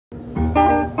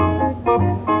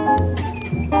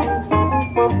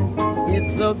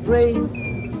a great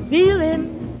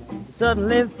feeling.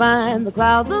 Suddenly find the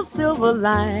clouds a silver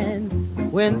line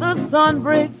when the sun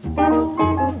breaks through.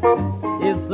 It's